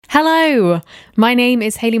Hello, my name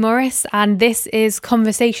is Hayley Morris and this is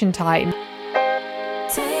Conversation Time.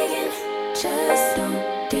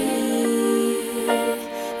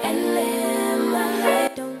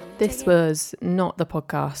 This was not the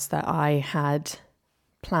podcast that I had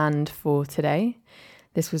planned for today.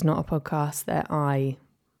 This was not a podcast that I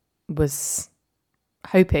was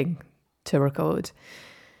hoping to record,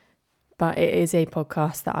 but it is a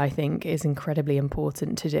podcast that I think is incredibly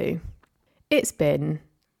important to do. It's been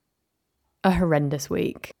a horrendous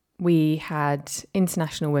week. We had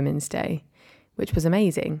International Women's Day, which was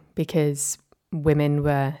amazing because women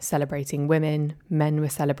were celebrating women, men were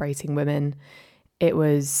celebrating women. It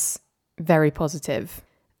was very positive.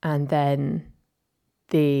 And then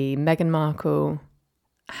the Meghan Markle,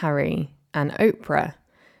 Harry and Oprah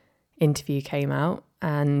interview came out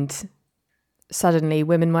and suddenly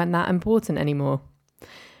women weren't that important anymore.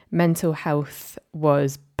 Mental health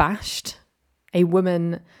was bashed. A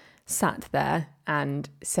woman sat there and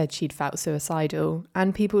said she'd felt suicidal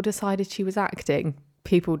and people decided she was acting.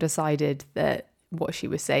 People decided that what she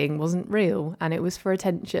was saying wasn't real and it was for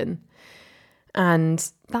attention. And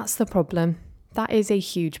that's the problem. That is a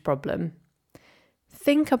huge problem.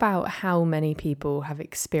 Think about how many people have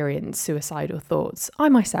experienced suicidal thoughts. I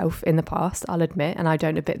myself, in the past, I'll admit, and I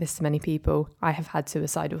don't admit this to many people, I have had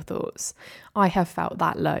suicidal thoughts. I have felt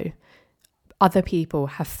that low. Other people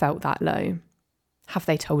have felt that low. Have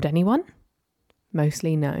they told anyone?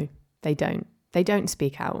 Mostly no, they don't. They don't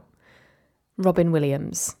speak out. Robin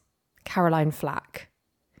Williams, Caroline Flack.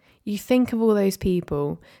 You think of all those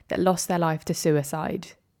people that lost their life to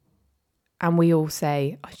suicide, and we all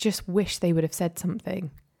say, I just wish they would have said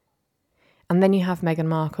something. And then you have Meghan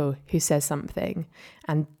Markle who says something,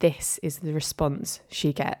 and this is the response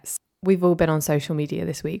she gets. We've all been on social media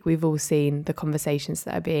this week. We've all seen the conversations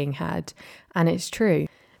that are being had, and it's true.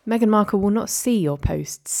 Meghan Markle will not see your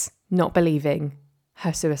posts not believing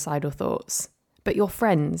her suicidal thoughts, but your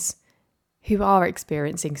friends who are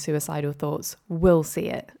experiencing suicidal thoughts will see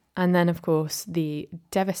it. And then, of course, the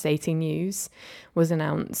devastating news was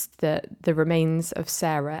announced that the remains of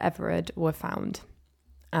Sarah Everard were found.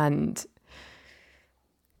 And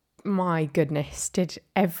my goodness, did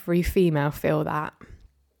every female feel that?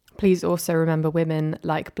 Please also remember women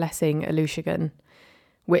like Blessing Olusegun,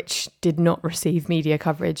 which did not receive media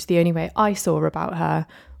coverage. The only way I saw about her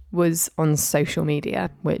was on social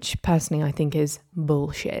media, which personally I think is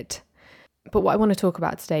bullshit. But what I want to talk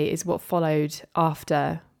about today is what followed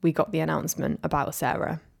after we got the announcement about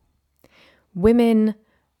Sarah. Women,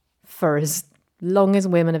 for as long as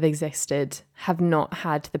women have existed, have not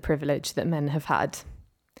had the privilege that men have had.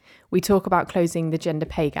 We talk about closing the gender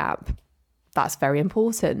pay gap. That's very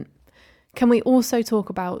important. Can we also talk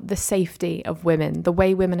about the safety of women, the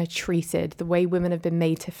way women are treated, the way women have been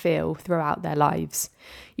made to feel throughout their lives?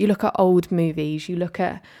 You look at old movies, you look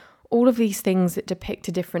at all of these things that depict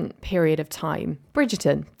a different period of time.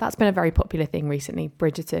 Bridgerton, that's been a very popular thing recently,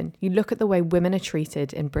 Bridgerton. You look at the way women are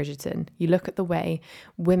treated in Bridgerton. You look at the way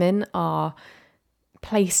women are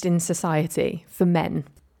placed in society for men.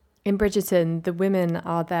 In Bridgerton, the women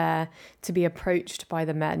are there to be approached by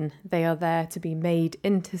the men. They are there to be made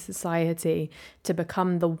into society, to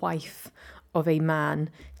become the wife of a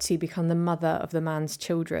man, to become the mother of the man's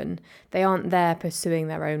children. They aren't there pursuing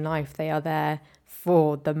their own life. They are there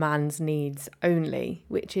for the man's needs only,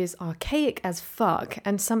 which is archaic as fuck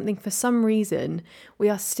and something for some reason we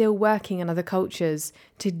are still working in other cultures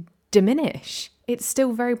to diminish. It's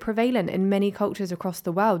still very prevalent in many cultures across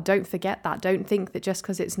the world. Don't forget that. Don't think that just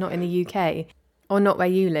because it's not in the UK or not where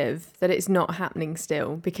you live, that it's not happening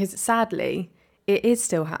still, because sadly, it is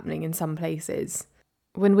still happening in some places.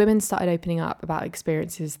 When women started opening up about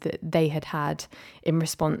experiences that they had had in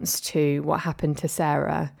response to what happened to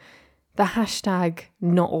Sarah, the hashtag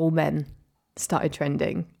 #NotAllMen started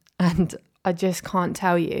trending. And I just can't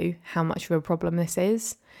tell you how much of a problem this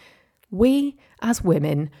is. We, as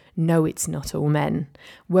women, know it's not all men.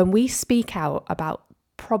 When we speak out about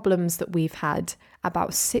problems that we've had,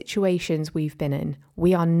 about situations we've been in,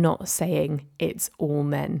 we are not saying it's all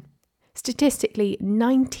men. Statistically,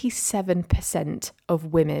 97%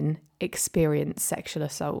 of women experience sexual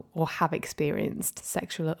assault or have experienced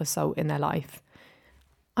sexual assault in their life.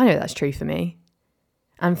 I know that's true for me.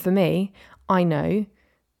 And for me, I know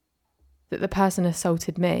that the person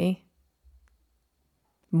assaulted me,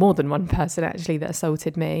 more than one person actually that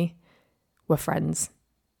assaulted me, were friends.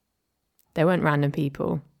 They weren't random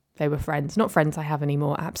people. They were friends. Not friends I have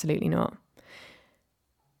anymore, absolutely not.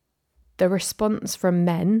 The response from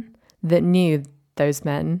men that knew those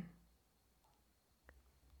men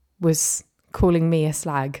was calling me a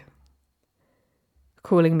slag,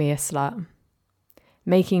 calling me a slut,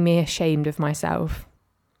 making me ashamed of myself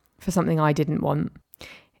for something I didn't want.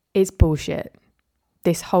 It's bullshit.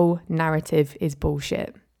 This whole narrative is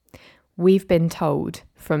bullshit. We've been told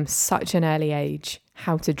from such an early age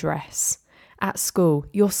how to dress. At school,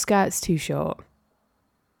 your skirt's too short.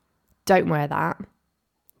 Don't wear that.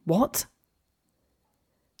 What?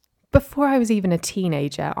 Before I was even a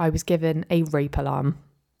teenager, I was given a rape alarm.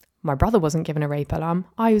 My brother wasn't given a rape alarm.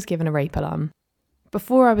 I was given a rape alarm.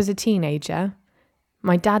 Before I was a teenager,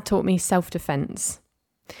 my dad taught me self-defense.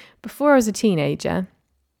 Before I was a teenager,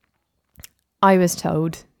 I was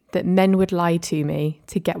told that men would lie to me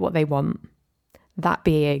to get what they want, that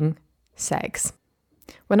being sex.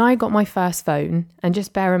 When I got my first phone, and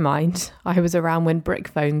just bear in mind, I was around when brick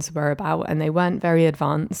phones were about and they weren't very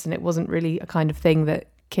advanced and it wasn't really a kind of thing that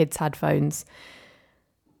kids had phones.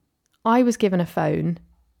 I was given a phone,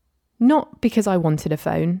 not because I wanted a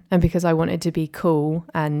phone and because I wanted to be cool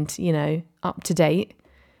and, up to date,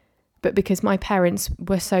 but because my parents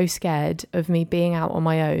were so scared of me being out on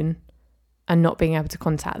my own and not being able to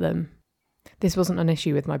contact them. This wasn't an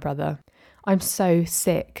issue with my brother. I'm so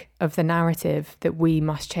sick of the narrative that we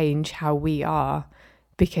must change how we are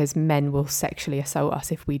because men will sexually assault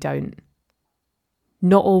us if we don't.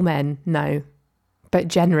 Not all men, no. But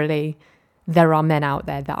generally, there are men out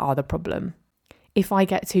there that are the problem. If I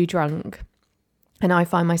get too drunk and I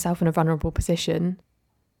find myself in a vulnerable position,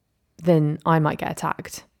 then I might get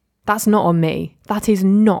attacked. That's not on me. That is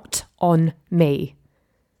not on me.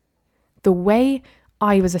 The way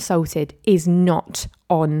I was assaulted is not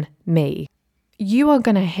on me. You are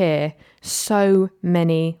going to hear so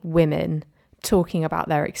many women talking about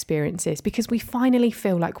their experiences because we finally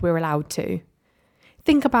feel like we're allowed to.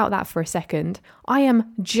 Think about that for a second. I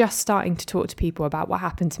am just starting to talk to people about what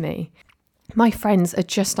happened to me. My friends are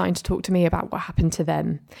just starting to talk to me about what happened to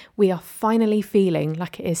them. We are finally feeling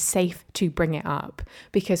like it is safe to bring it up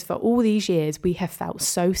because for all these years we have felt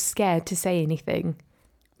so scared to say anything.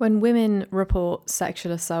 When women report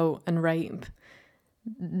sexual assault and rape,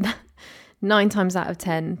 9 times out of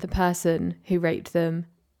 10, the person who raped them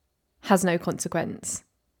has no consequence.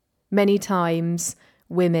 Many times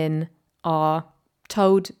women are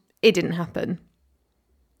told it didn't happen.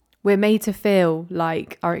 We're made to feel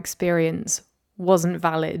like our experience wasn't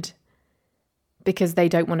valid because they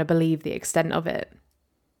don't want to believe the extent of it.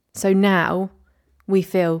 So now we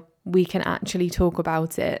feel we can actually talk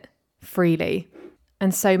about it freely.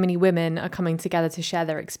 And so many women are coming together to share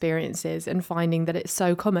their experiences and finding that it's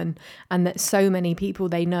so common and that so many people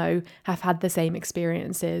they know have had the same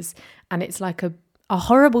experiences. And it's like a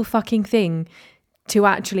horrible fucking thing to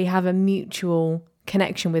actually have a mutual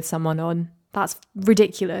connection with someone on. That's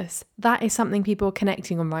ridiculous. That is something people are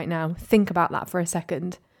connecting on right now. Think about that for a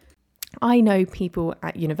second. I know people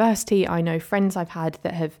at university, I know friends I've had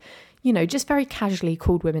that have, just very casually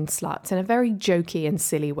called women sluts in a very jokey and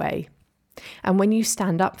silly way. And when you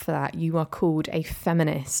stand up for that, you are called a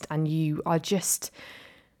feminist and you are just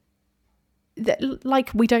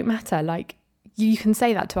like, we don't matter. Like, you can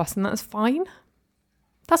say that to us and that's fine.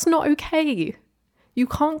 That's not okay. You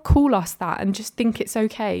can't call us that and just think it's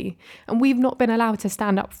okay. And we've not been allowed to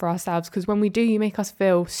stand up for ourselves because when we do, you make us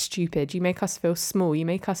feel stupid. You make us feel small. You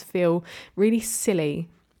make us feel really silly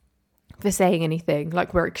for saying anything,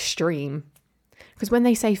 like we're extreme. Because when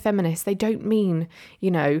they say feminist, they don't mean,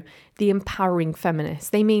 the empowering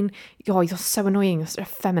feminist. They mean, you're so annoying, you're such a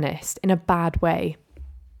feminist in a bad way.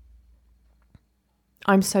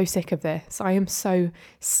 I'm so sick of this. I am so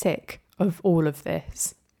sick of all of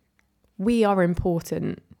this. We are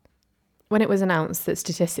important. When it was announced that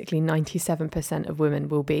statistically 97% of women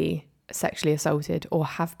will be sexually assaulted or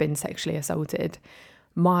have been sexually assaulted,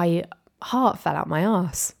 my heart fell out my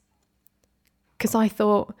arse. Because I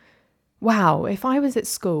thought, wow, if I was at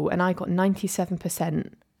school and I got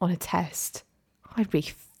 97% on a test, I'd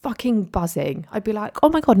be fucking buzzing. I'd be like, oh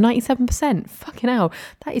my God, 97%. Fucking hell.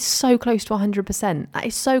 That is so close to 100%. That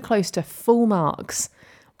is so close to full marks.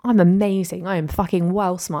 I'm amazing. I am fucking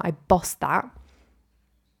well smart. I bossed that.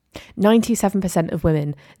 97% of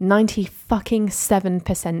women.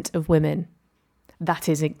 97% of women. That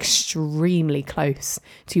is extremely close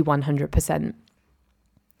to 100%.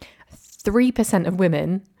 3% of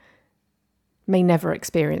women may never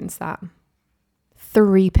experience that.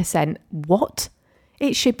 3%. What?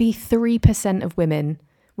 It should be 3% of women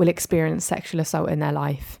will experience sexual assault in their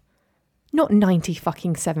life. Not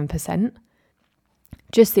 97%.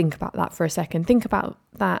 Just think about that for a second. Think about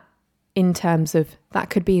that in terms of that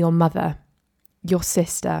could be your mother, your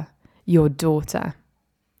sister, your daughter,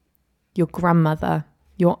 your grandmother,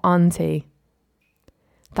 your auntie.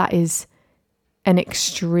 That is an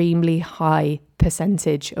extremely high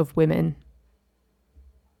percentage of women.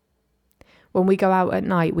 When we go out at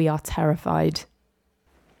night, we are terrified.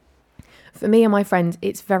 For me and my friends,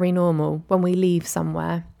 it's very normal when we leave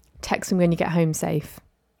somewhere, text me when you get home safe.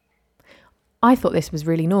 I thought this was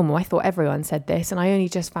really normal. I thought everyone said this, and I only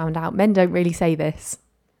just found out men don't really say this.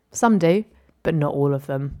 Some do, but not all of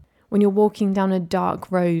them. When you're walking down a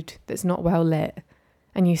dark road that's not well lit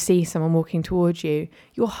and you see someone walking towards you,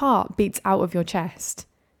 your heart beats out of your chest.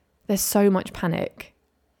 There's so much panic.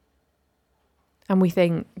 And we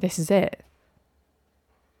think, this is it.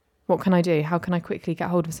 What can I do? How can I quickly get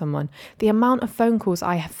hold of someone? The amount of phone calls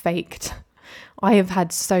I have faked. I have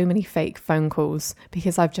had so many fake phone calls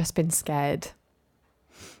because I've just been scared.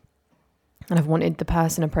 And I've wanted the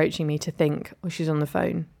person approaching me to think, oh, she's on the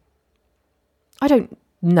phone. I don't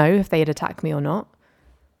know if they'd attack me or not.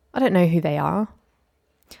 I don't know who they are.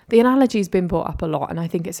 The analogy's been brought up a lot, and I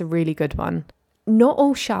think it's a really good one. Not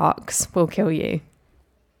all sharks will kill you,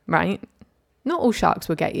 right? Not all sharks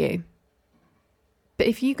will get you. But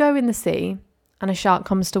if you go in the sea and a shark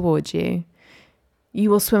comes towards you, you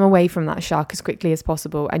will swim away from that shark as quickly as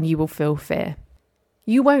possible and you will feel fear.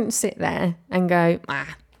 You won't sit there and go,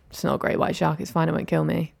 it's not a great white shark, it's fine, it won't kill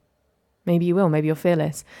me. Maybe you will, maybe you're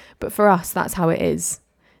fearless. But for us, that's how it is.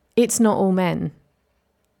 It's not all men.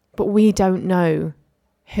 But we don't know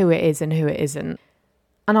who it is and who it isn't.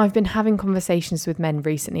 And I've been having conversations with men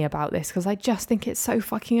recently about this because I just think it's so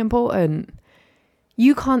fucking important.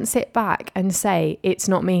 You can't sit back and say, it's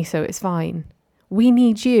not me, so it's fine. We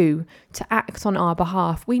need you to act on our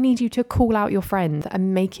behalf. We need you to call out your friends that are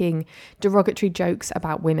making derogatory jokes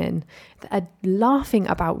about women, that are laughing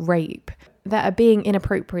about rape, that are being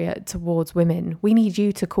inappropriate towards women. We need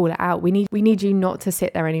you to call it out. We need you not to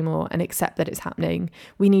sit there anymore and accept that it's happening.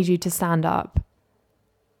 We need you to stand up.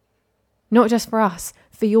 Not just for us,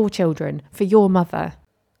 for your children, for your mother.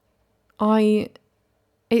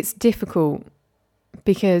 It's difficult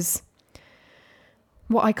because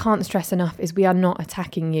what I can't stress enough is we are not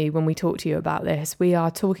attacking you when we talk to you about this. We are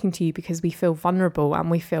talking to you because we feel vulnerable and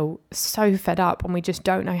we feel so fed up and we just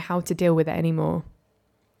don't know how to deal with it anymore.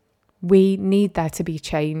 We need there to be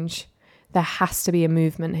change. There has to be a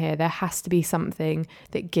movement here. There has to be something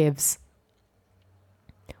that gives.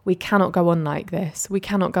 We cannot go on like this. We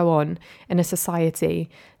cannot go on in a society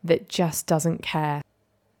that just doesn't care.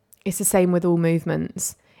 It's the same with all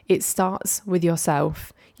movements. It starts with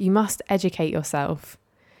yourself. You must educate yourself.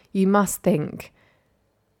 You must think,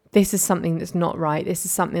 this is something that's not right. This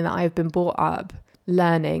is something that I have been brought up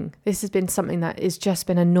learning. This has been something that has just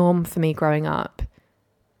been a norm for me growing up.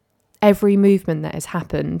 Every movement that has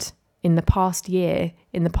happened in the past year,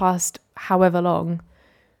 in the past however long,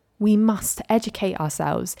 we must educate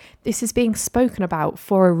ourselves. This is being spoken about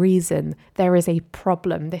for a reason. There is a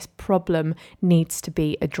problem. This problem needs to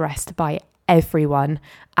be addressed by everyone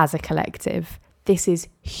as a collective. This is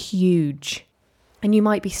huge. And you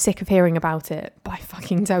might be sick of hearing about it, but I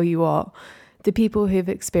fucking tell you what, the people who've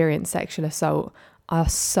experienced sexual assault are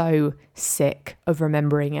so sick of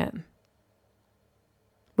remembering it.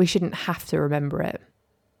 We shouldn't have to remember it.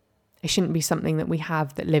 It shouldn't be something that we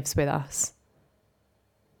have that lives with us.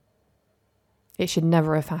 It should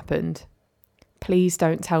never have happened. Please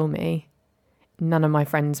don't tell me none of my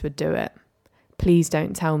friends would do it. Please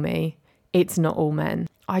don't tell me it's not all men.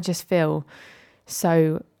 I just feel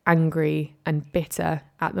so angry and bitter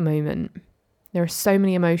at the moment. There are so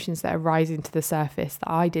many emotions that are rising to the surface that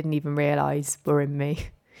I didn't even realise were in me.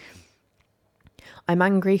 I'm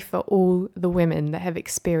angry for all the women that have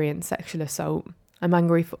experienced sexual assault. I'm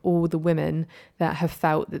angry for all the women that have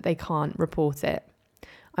felt that they can't report it.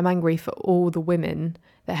 I'm angry for all the women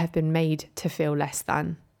that have been made to feel less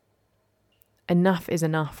than. Enough is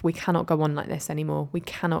enough. We cannot go on like this anymore. We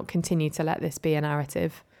cannot continue to let this be a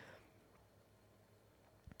narrative.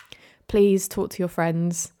 Please talk to your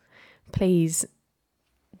friends. Please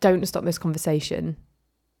don't stop this conversation.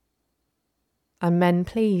 And men,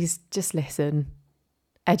 please just listen.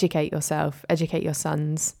 Educate yourself. Educate your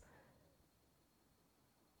sons.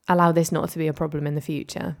 Allow this not to be a problem in the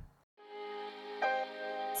future.